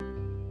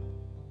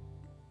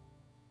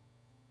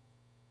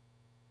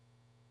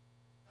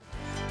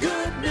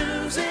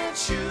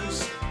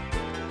shoes.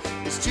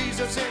 It's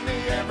Jesus in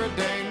the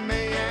everyday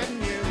me and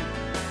you.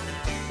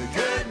 The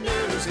good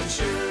news in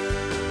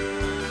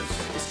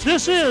shoes.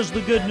 This is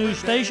the Good News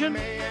Station,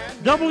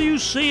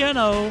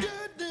 WCNO,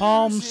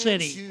 Palm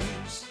City.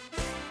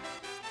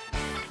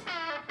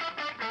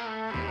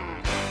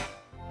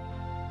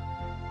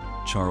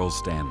 Charles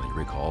Stanley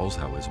recalls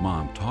how his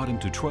mom taught him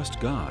to trust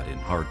God in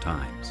hard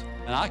times.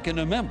 And I can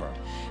remember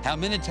how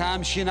many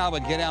times she and I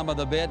would get out of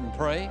the bed and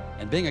pray.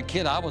 And being a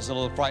kid, I was a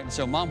little frightened.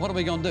 So, Mom, what are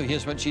we going to do?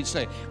 Here's what she'd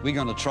say. We're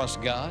going to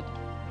trust God.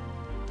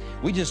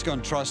 We're just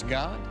going to trust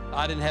God.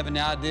 I didn't have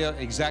any idea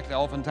exactly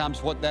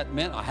oftentimes what that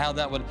meant or how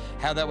that would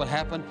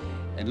happen.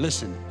 And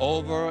listen,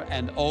 over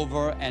and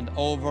over and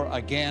over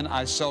again,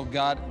 I saw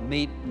God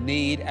meet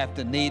need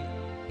after need.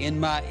 In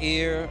my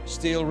ear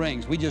still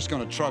rings. We're just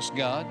going to trust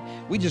God.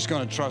 We're just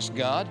going to trust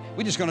God.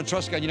 We're just going to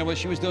trust God. You know what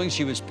she was doing?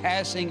 She was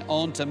passing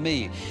on to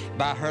me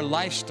by her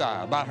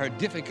lifestyle, by her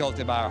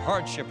difficulty, by her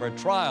hardship, her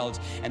trials,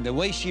 and the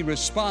way she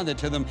responded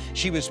to them.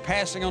 She was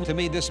passing on to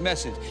me this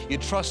message. You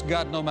trust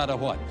God no matter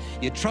what.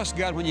 You trust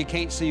God when you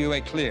can't see your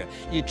way clear.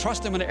 You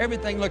trust Him when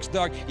everything looks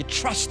dark. You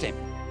trust Him.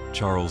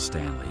 Charles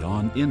Stanley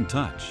on In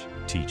Touch,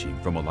 teaching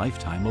from a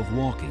lifetime of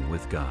walking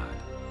with God.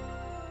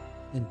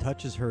 In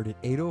Touch is heard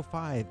at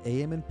 8:05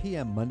 a.m. and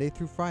p.m. Monday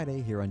through Friday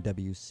here on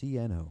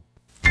WCNO.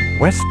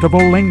 West of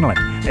Old England,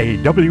 a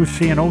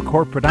WCNO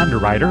corporate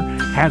underwriter,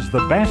 has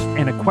the best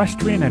in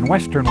equestrian and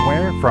western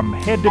wear from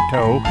head to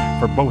toe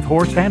for both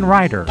horse and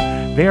rider.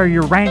 They are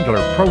your Wrangler,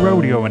 Pro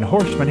Rodeo, and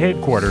Horseman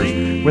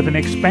headquarters with an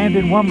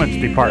expanded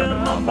women's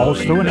department.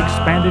 Also an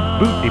expanded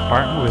boot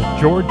department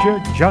with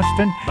Georgia,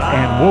 Justin,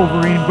 and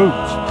Wolverine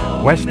boots.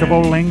 West of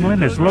Old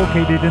England is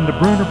located in the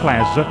Bruner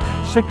Plaza,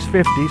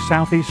 650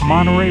 Southeast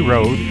Monterey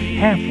Road,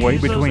 halfway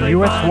between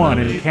US 1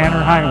 and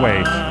Canner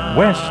Highway,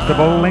 west of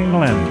Old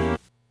England.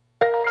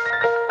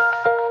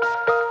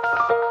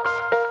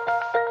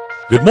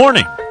 Good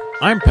morning.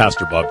 I'm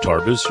Pastor Bob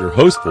Tarbus, your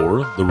host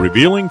for the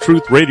Revealing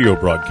Truth radio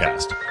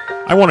broadcast.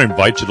 I want to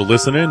invite you to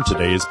listen in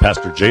today as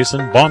Pastor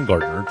Jason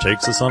Baumgartner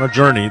takes us on a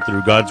journey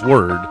through God's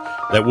Word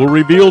that will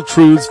reveal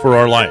truths for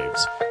our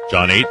lives.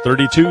 John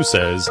 8:32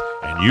 says,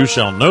 "And you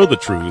shall know the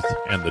truth,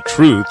 and the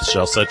truth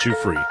shall set you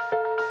free."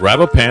 Grab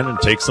a pen and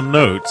take some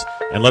notes,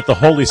 and let the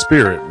Holy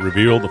Spirit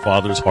reveal the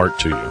Father's heart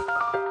to you.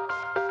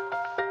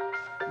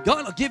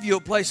 God will give you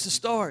a place to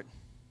start.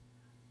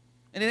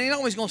 And it ain't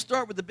always going to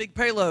start with the big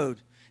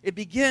payload. It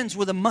begins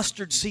with a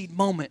mustard seed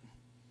moment.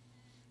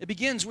 It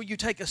begins where you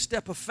take a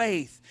step of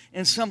faith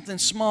in something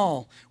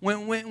small.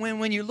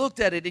 When you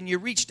looked at it and you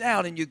reached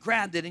out and you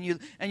grabbed it and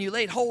you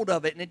laid hold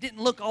of it, and it didn't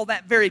look all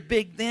that very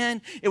big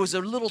then. It was a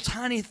little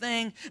tiny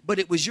thing, but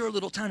it was your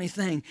little tiny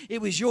thing.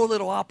 It was your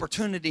little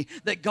opportunity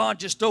that God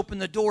just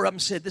opened the door up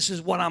and said, "This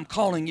is what I'm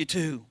calling you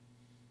to."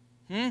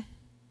 And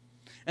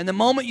the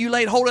moment you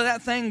laid hold of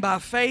that thing by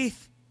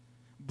faith,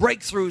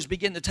 breakthroughs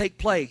begin to take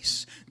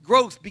place.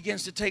 Growth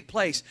begins to take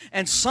place.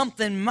 And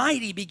something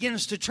mighty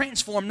begins to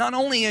transform not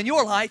only in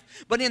your life,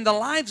 but in the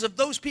lives of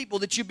those people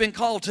that you've been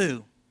called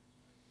to.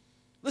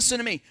 Listen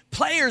to me.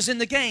 Players in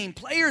the game,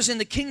 players in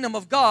the kingdom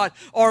of God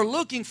are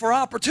looking for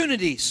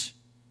opportunities.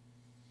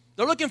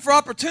 They're looking for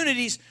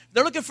opportunities.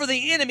 They're looking for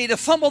the enemy to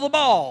fumble the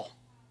ball.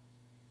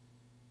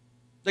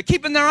 They're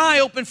keeping their eye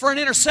open for an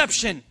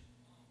interception.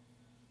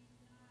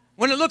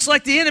 When it looks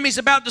like the enemy's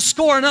about to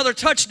score another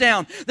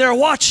touchdown, they're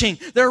watching,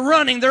 they're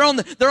running, they're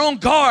on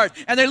guard,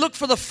 and they look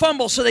for the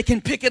fumble so they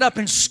can pick it up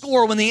and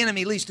score when the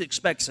enemy least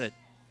expects it.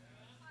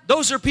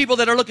 Those are people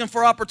that are looking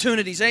for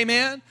opportunities,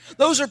 amen?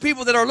 Those are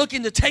people that are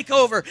looking to take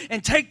over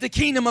and take the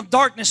kingdom of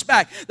darkness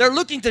back. They're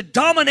looking to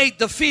dominate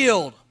the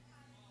field.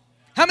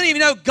 How many of you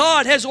know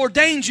God has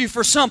ordained you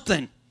for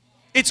something?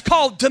 It's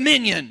called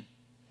dominion.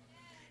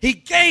 He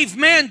gave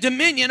man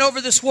dominion over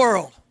this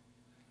world.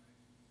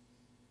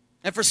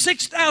 And for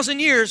 6,000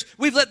 years,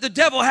 we've let the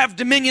devil have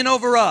dominion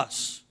over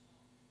us.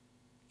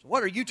 So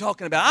what are you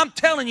talking about? I'm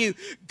telling you,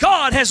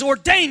 God has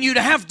ordained you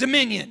to have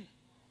dominion.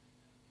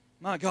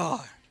 My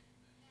God.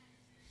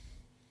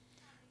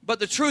 But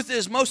the truth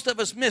is, most of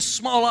us miss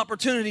small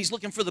opportunities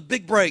looking for the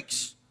big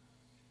breaks.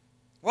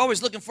 We're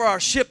always looking for our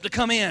ship to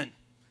come in.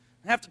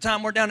 Half the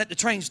time, we're down at the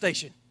train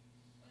station.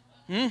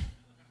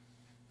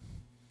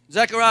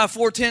 Zechariah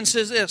 4:10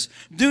 says this,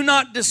 "Do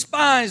not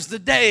despise the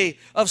day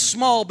of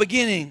small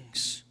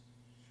beginnings."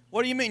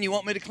 What do you mean? You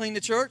want me to clean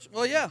the church?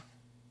 Well, yeah.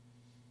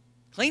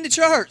 Clean the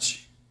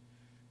church.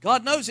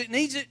 God knows it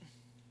needs it.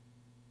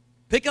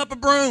 Pick up a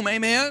broom,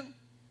 amen.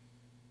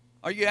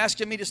 Are you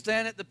asking me to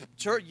stand at the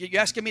church? You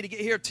asking me to get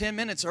here 10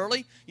 minutes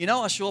early? You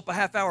know I show up a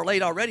half hour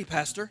late already,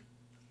 Pastor.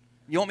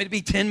 You want me to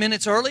be 10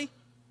 minutes early?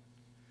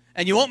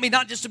 And you want me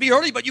not just to be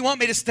early, but you want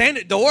me to stand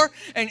at the door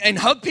and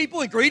hug people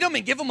and greet them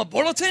and give them a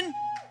bulletin?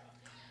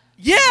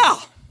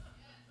 Yeah.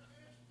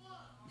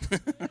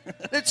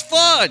 It's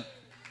fun.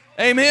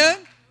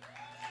 Amen.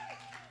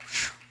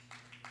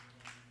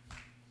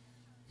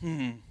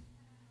 I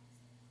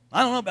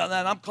don't know about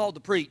that. I'm called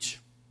to preach.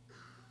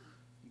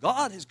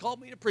 God has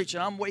called me to preach,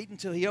 and I'm waiting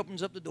until He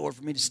opens up the door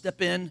for me to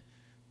step in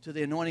to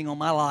the anointing on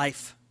my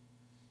life.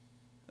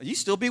 You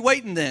still be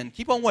waiting then.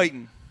 Keep on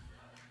waiting.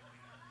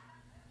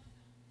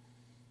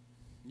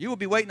 You will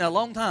be waiting a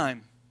long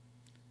time.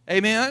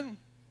 Amen.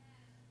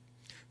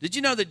 Did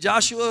you know that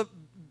Joshua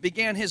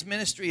began his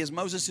ministry as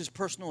Moses'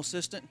 personal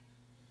assistant?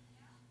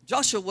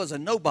 Joshua was a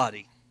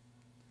nobody.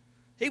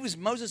 He was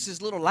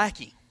Moses' little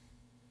lackey.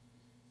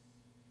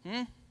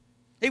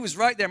 He was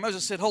right there.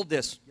 Moses said, hold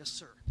this. Yes,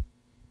 sir.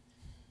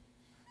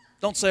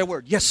 Don't say a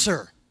word. Yes,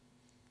 sir.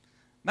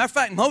 Matter of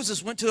fact,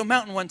 Moses went to a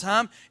mountain one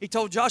time. He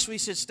told Joshua, he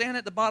said, stand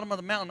at the bottom of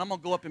the mountain. I'm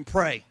going to go up and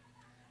pray.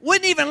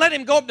 Wouldn't even let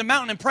him go up the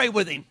mountain and pray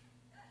with him.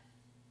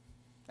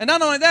 And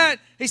not only that,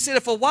 he said,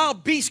 if a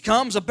wild beast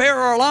comes, a bear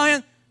or a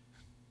lion,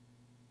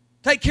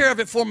 take care of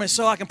it for me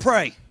so I can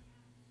pray.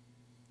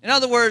 In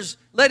other words,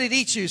 let it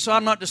eat you so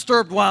I'm not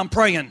disturbed while I'm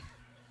praying.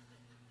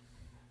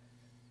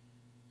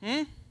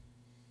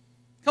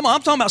 Come on,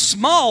 I'm talking about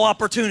small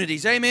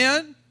opportunities.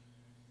 Amen?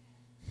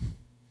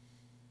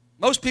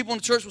 Most people in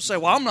the church will say,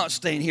 well, I'm not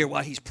staying here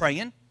while he's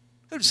praying.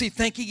 Who does he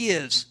think he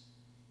is?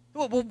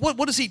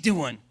 What is he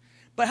doing?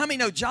 But how many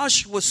know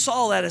Joshua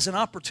saw that as an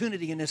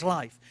opportunity in his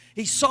life?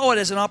 He saw it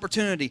as an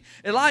opportunity.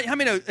 How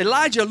many know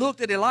Elijah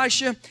looked at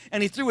Elisha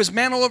and he threw his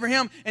mantle over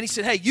him and he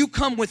said, hey, you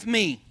come with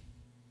me.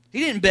 He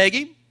didn't beg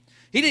him.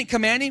 He didn't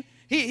command him.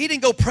 He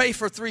didn't go pray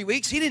for 3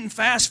 weeks. He didn't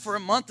fast for a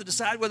month to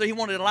decide whether he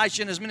wanted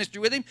Elisha in his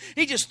ministry with him.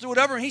 He just threw it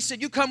over and he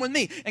said, you come with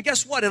me. And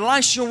guess what?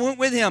 Elisha went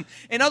with him.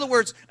 In other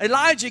words,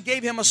 Elijah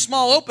gave him a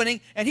small opening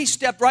and he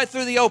stepped right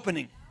through the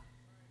opening.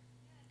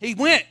 He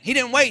went. He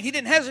didn't wait. He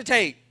didn't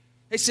hesitate.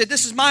 He said,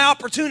 this is my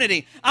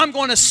opportunity. I'm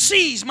going to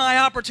seize my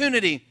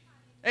opportunity.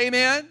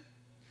 Amen.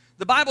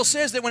 The Bible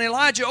says that when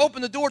Elijah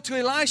opened the door to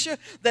Elisha,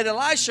 that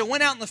Elisha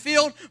went out in the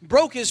field,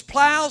 broke his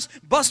plows,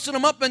 busted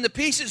them up into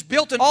pieces,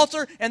 built an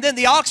altar, and then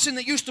the oxen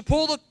that used to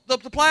pull the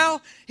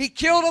plow, he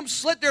killed them,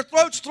 slit their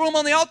throats, threw them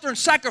on the altar, and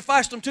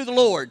sacrificed them to the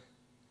Lord.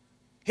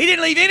 He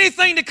didn't leave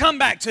anything to come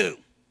back to.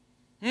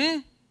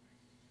 In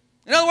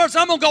other words,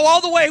 I'm going to go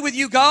all the way with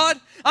you, God.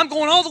 I'm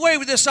going all the way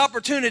with this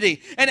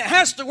opportunity. And it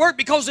has to work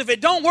because if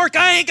it don't work,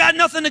 I ain't got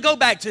nothing to go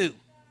back to.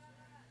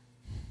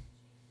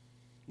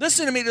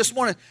 Listen to me this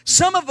morning.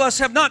 Some of us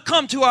have not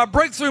come to our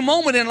breakthrough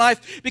moment in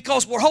life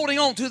because we're holding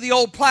on to the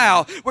old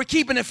plow. We're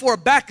keeping it for a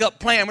backup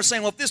plan. We're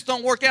saying, well, if this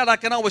don't work out, I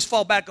can always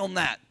fall back on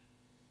that.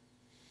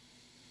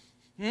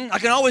 I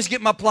can always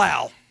get my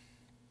plow.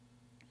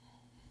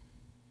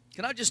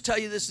 Can I just tell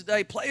you this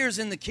today? Players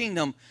in the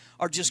kingdom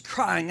are just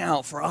crying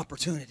out for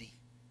opportunity.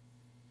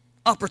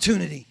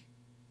 Opportunity.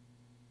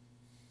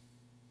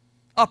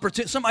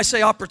 Somebody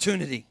say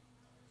opportunity.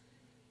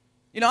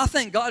 You know, I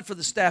thank God for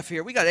the staff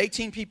here. We got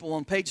 18 people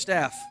on paid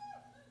staff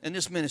in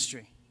this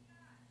ministry.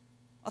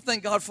 I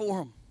thank God for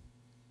them.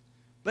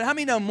 But how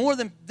many know more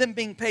than them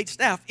being paid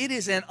staff, it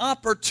is an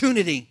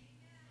opportunity.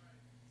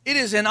 It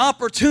is an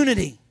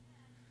opportunity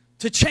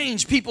to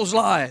change people's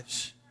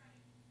lives.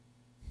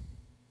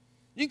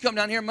 You can come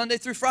down here Monday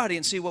through Friday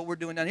and see what we're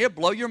doing down here.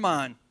 Blow your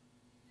mind.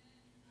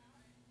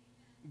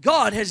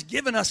 God has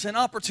given us an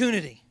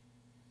opportunity.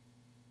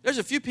 There's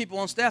a few people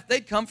on staff,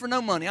 they'd come for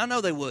no money. I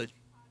know they would.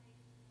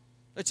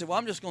 They'd say, well,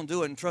 I'm just going to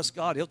do it and trust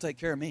God. He'll take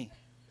care of me.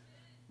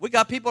 We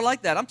got people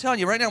like that. I'm telling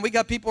you right now, we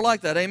got people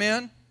like that.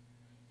 Amen?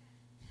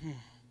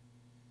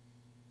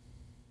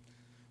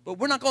 But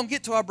we're not going to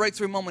get to our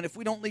breakthrough moment if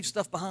we don't leave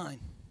stuff behind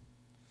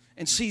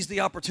and seize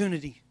the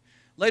opportunity.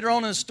 Later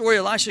on in the story,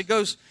 Elisha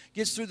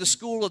gets through the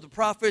school of the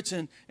prophets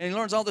and he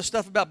learns all this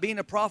stuff about being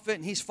a prophet,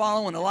 and he's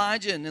following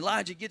Elijah, and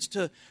Elijah gets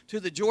to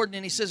the Jordan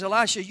and he says,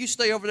 Elisha, you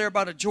stay over there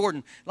by the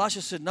Jordan.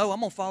 Elisha said, no, I'm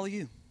going to follow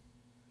you.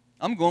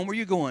 I'm going where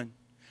you're going.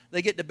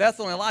 They get to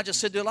Bethel, and Elijah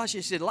said to Elisha,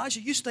 he said, Elisha,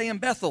 you stay in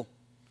Bethel.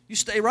 You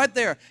stay right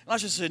there.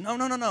 Elisha said, no,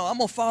 I'm going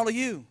to follow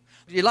you.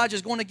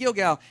 Elijah's going to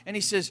Gilgal, and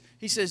he says,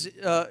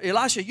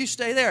 Elisha, you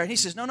stay there. And he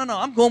says, no,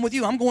 I'm going with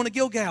you. I'm going to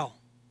Gilgal.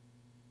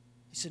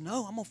 He said,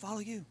 no, I'm going to follow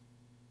you.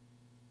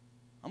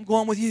 I'm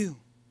going with you.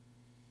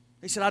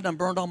 He said, I done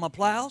burned all my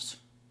plows.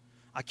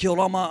 I killed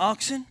all my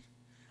oxen.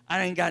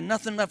 I ain't got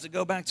nothing left to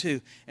go back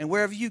to. And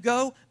wherever you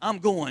go, I'm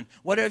going.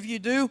 Whatever you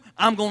do,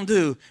 I'm going to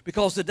do.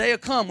 Because the day will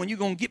come when you're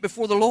going to get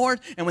before the Lord,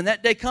 and when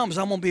that day comes,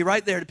 I'm going to be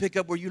right there to pick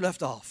up where you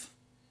left off.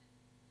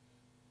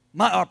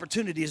 My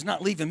opportunity is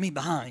not leaving me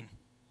behind.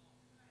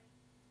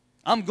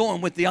 I'm going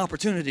with the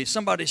opportunity.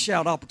 Somebody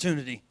shout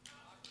opportunity.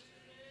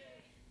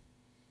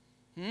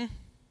 I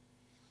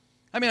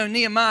mean,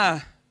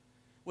 Nehemiah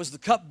was the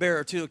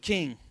cupbearer to a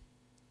king.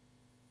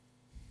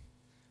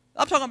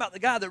 I'm talking about the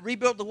guy that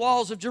rebuilt the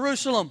walls of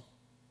Jerusalem.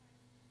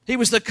 He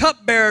was the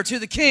cupbearer to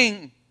the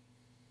king.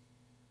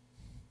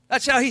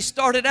 That's how he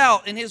started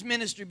out in his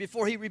ministry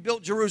before he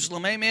rebuilt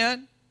Jerusalem.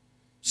 Amen?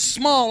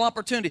 Small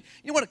opportunity.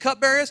 You know what a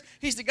cupbearer is?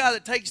 He's the guy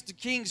that takes the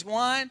king's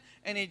wine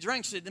and he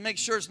drinks it to make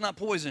sure it's not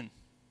poison.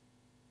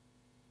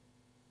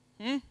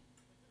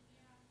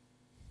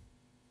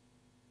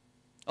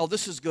 Oh,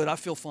 this is good. I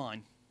feel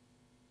fine.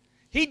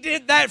 He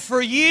did that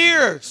for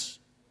years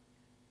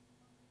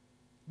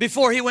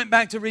before he went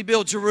back to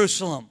rebuild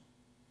Jerusalem.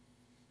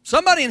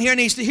 Somebody in here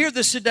needs to hear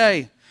this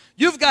today.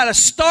 You've got to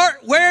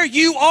start where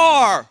you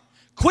are.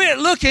 Quit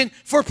looking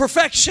for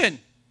perfection.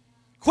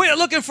 Quit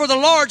looking for the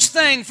large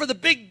thing, for the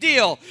big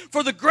deal,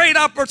 for the great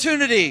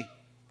opportunity.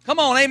 Come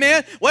on,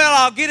 amen. Well,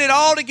 I'll get it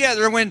all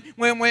together when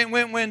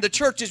the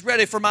church is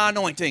ready for my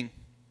anointing.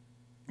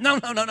 No.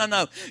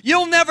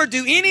 You'll never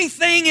do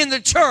anything in the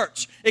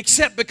church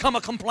except become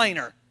a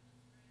complainer.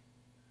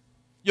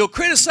 You'll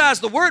criticize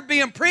the word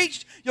being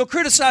preached. You'll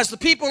criticize the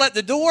people at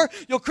the door.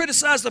 You'll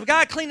criticize the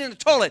guy cleaning the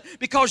toilet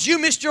because you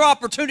missed your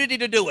opportunity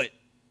to do it.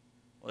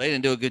 Well, they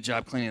didn't do a good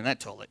job cleaning that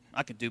toilet.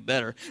 I could do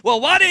better. Well,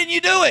 why didn't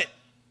you do it?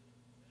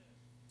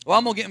 Well,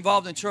 I'm going to get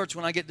involved in church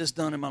when I get this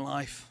done in my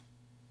life.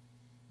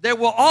 There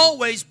will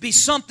always be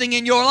something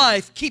in your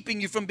life keeping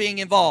you from being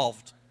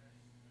involved.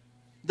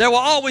 There will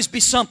always be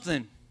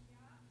something.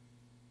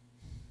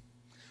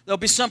 There'll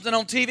be something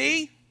on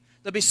TV.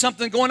 There'll be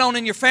something going on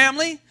in your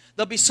family.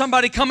 There'll be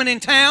somebody coming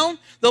in town.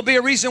 There'll be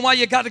a reason why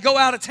you got to go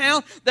out of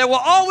town. There will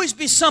always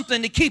be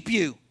something to keep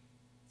you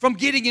from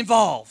getting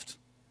involved.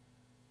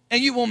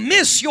 And you will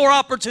miss your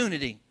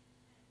opportunity.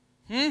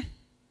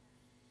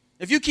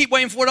 If you keep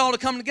waiting for it all to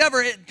come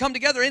together,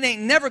 it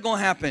ain't never going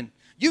to happen.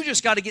 You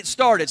just got to get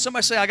started.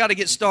 Somebody say, I got to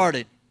get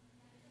started.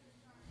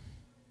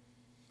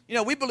 You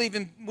know, we believe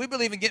in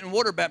getting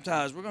water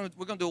baptized. We're going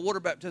to do a water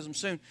baptism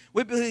soon.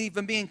 We believe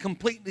in being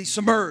completely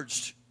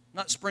submerged,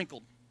 not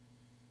sprinkled.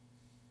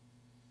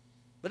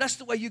 But that's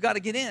the way you got to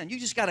get in. You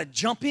just got to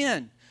jump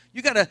in.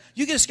 You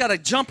just got to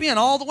jump in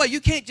all the way. You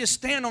can't just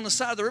stand on the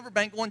side of the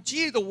riverbank going,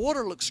 gee, the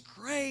water looks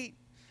great.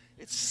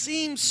 It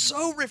seems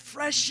so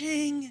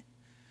refreshing.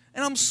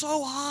 And I'm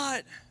so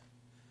hot.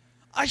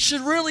 I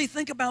should really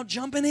think about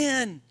jumping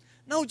in.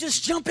 No,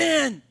 just jump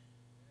in.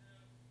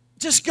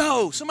 Just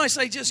go. Somebody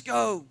say, just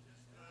go.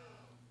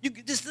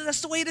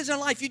 That's the way it is in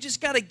life. You just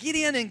got to get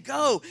in and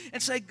go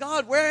and say,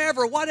 God,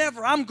 wherever,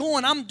 whatever, I'm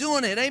going, I'm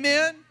doing it.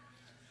 Amen?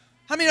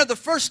 How many know the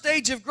first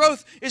stage of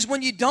growth is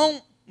when you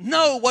don't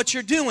know what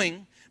you're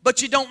doing,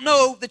 but you don't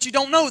know that you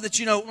don't know that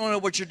you don't know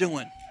what you're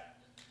doing.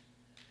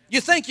 You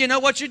think you know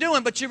what you're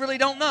doing, but you really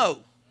don't know.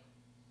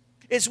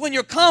 It's when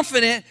you're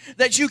confident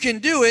that you can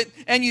do it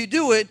and you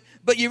do it,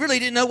 but you really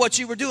didn't know what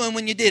you were doing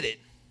when you did it.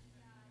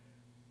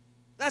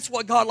 That's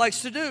what God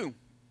likes to do,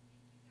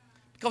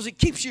 because it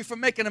keeps you from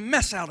making a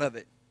mess out of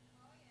it.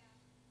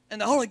 And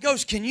the Holy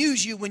Ghost can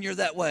use you when you're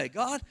that way.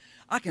 God,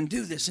 I can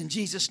do this in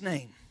Jesus'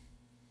 name.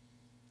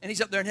 And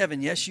He's up there in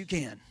heaven. Yes, you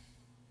can.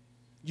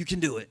 You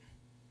can do it.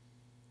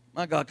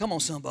 My God, come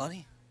on,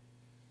 somebody.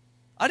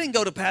 I didn't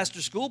go to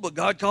pastor school, but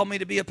God called me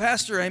to be a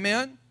pastor.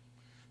 Amen.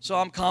 So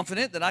I'm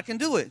confident that I can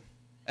do it.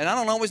 And I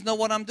don't always know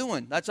what I'm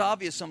doing. That's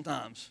obvious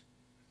sometimes.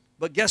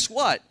 But guess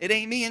what? It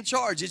ain't me in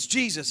charge. It's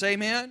Jesus.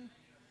 Amen.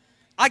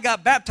 I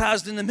got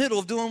baptized in the middle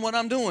of doing what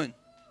I'm doing.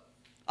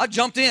 I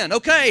jumped in.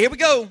 Okay, here we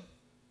go.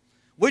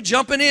 We're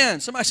jumping in.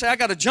 Somebody say, I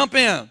got to jump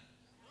in.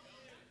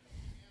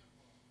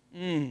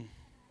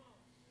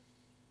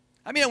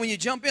 I mean, when you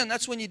jump in,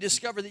 that's when you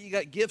discover that you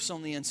got gifts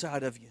on the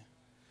inside of you.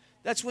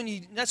 That's when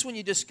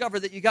you discover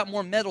that you got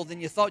more mettle than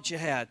you thought you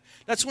had.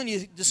 That's when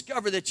you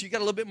discover that you got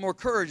a little bit more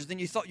courage than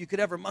you thought you could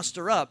ever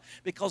muster up,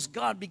 because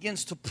God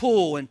begins to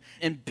pull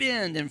and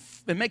bend and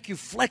make you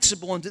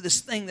flexible into this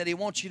thing that He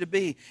wants you to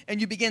be.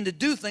 And you begin to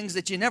do things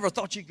that you never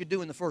thought you could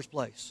do in the first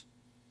place.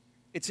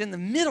 It's in the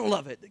middle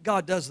of it that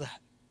God does that.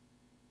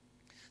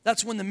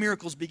 That's when the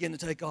miracles begin to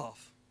take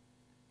off.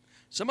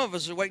 Some of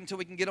us are waiting until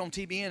we can get on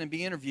TBN and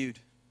be interviewed.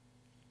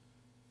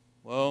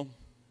 Well,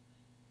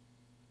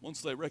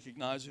 once they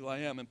recognize who I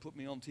am and put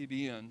me on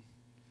TBN.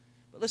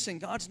 But listen,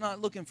 God's not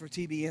looking for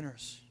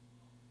TBNers.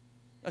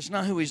 That's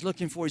not who He's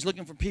looking for. He's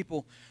looking for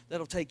people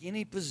that'll take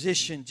any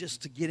position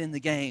just to get in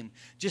the game,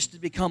 just to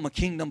become a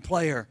kingdom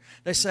player.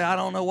 They say, I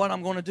don't know what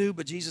I'm going to do,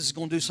 but Jesus is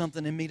going to do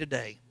something in me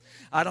today.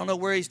 I don't know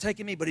where He's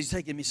taking me, but He's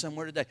taking me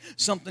somewhere today.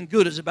 Something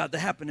good is about to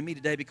happen to me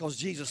today because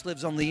Jesus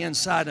lives on the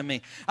inside of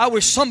me. I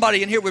wish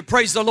somebody in here would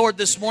praise the Lord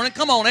this morning.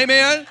 Come on,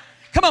 amen.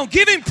 Come on,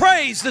 give Him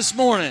praise this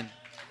morning.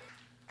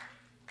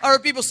 I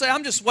heard people say,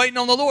 I'm just waiting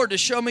on the Lord to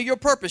show me your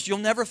purpose. You'll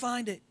never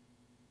find it.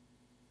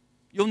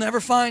 You'll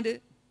never find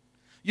it.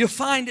 You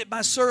find it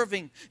by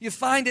serving. You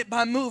find it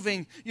by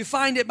moving. You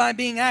find it by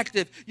being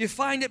active. You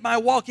find it by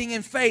walking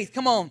in faith.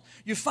 Come on.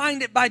 You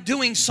find it by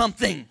doing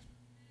something.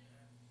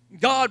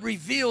 God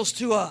reveals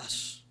to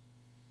us.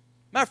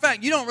 Matter of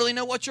fact, you don't really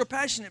know what you're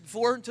passionate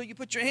for until you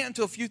put your hand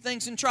to a few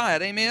things and try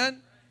it.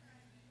 Amen?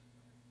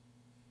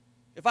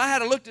 If I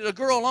had looked at a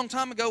girl a long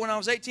time ago when I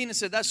was 18 and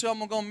said, that's who I'm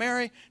going to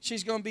marry,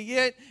 she's going to be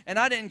it, and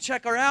I didn't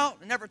check her out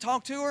and never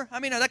talk to her, I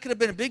mean, that could have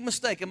been a big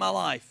mistake in my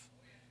life.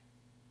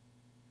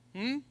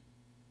 I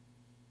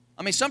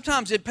mean,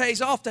 sometimes it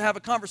pays off to have a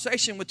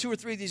conversation with 2 or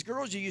 3 of these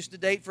girls you used to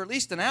date for at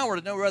least an hour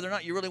to know whether or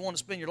not you really want to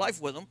spend your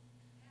life with them.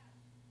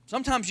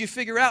 Sometimes you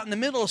figure out in the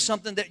middle of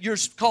something that you're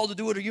called to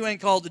do it or you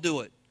ain't called to do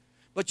it.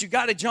 But you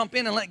got to jump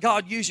in and let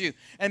God use you.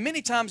 And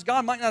many times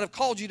God might not have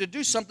called you to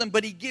do something,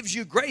 but He gives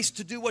you grace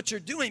to do what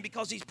you're doing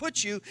because He's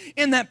put you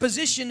in that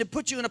position to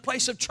put you in a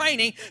place of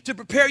training to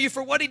prepare you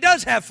for what He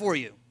does have for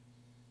you.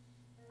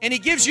 And He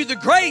gives you the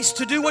grace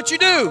to do what you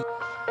do.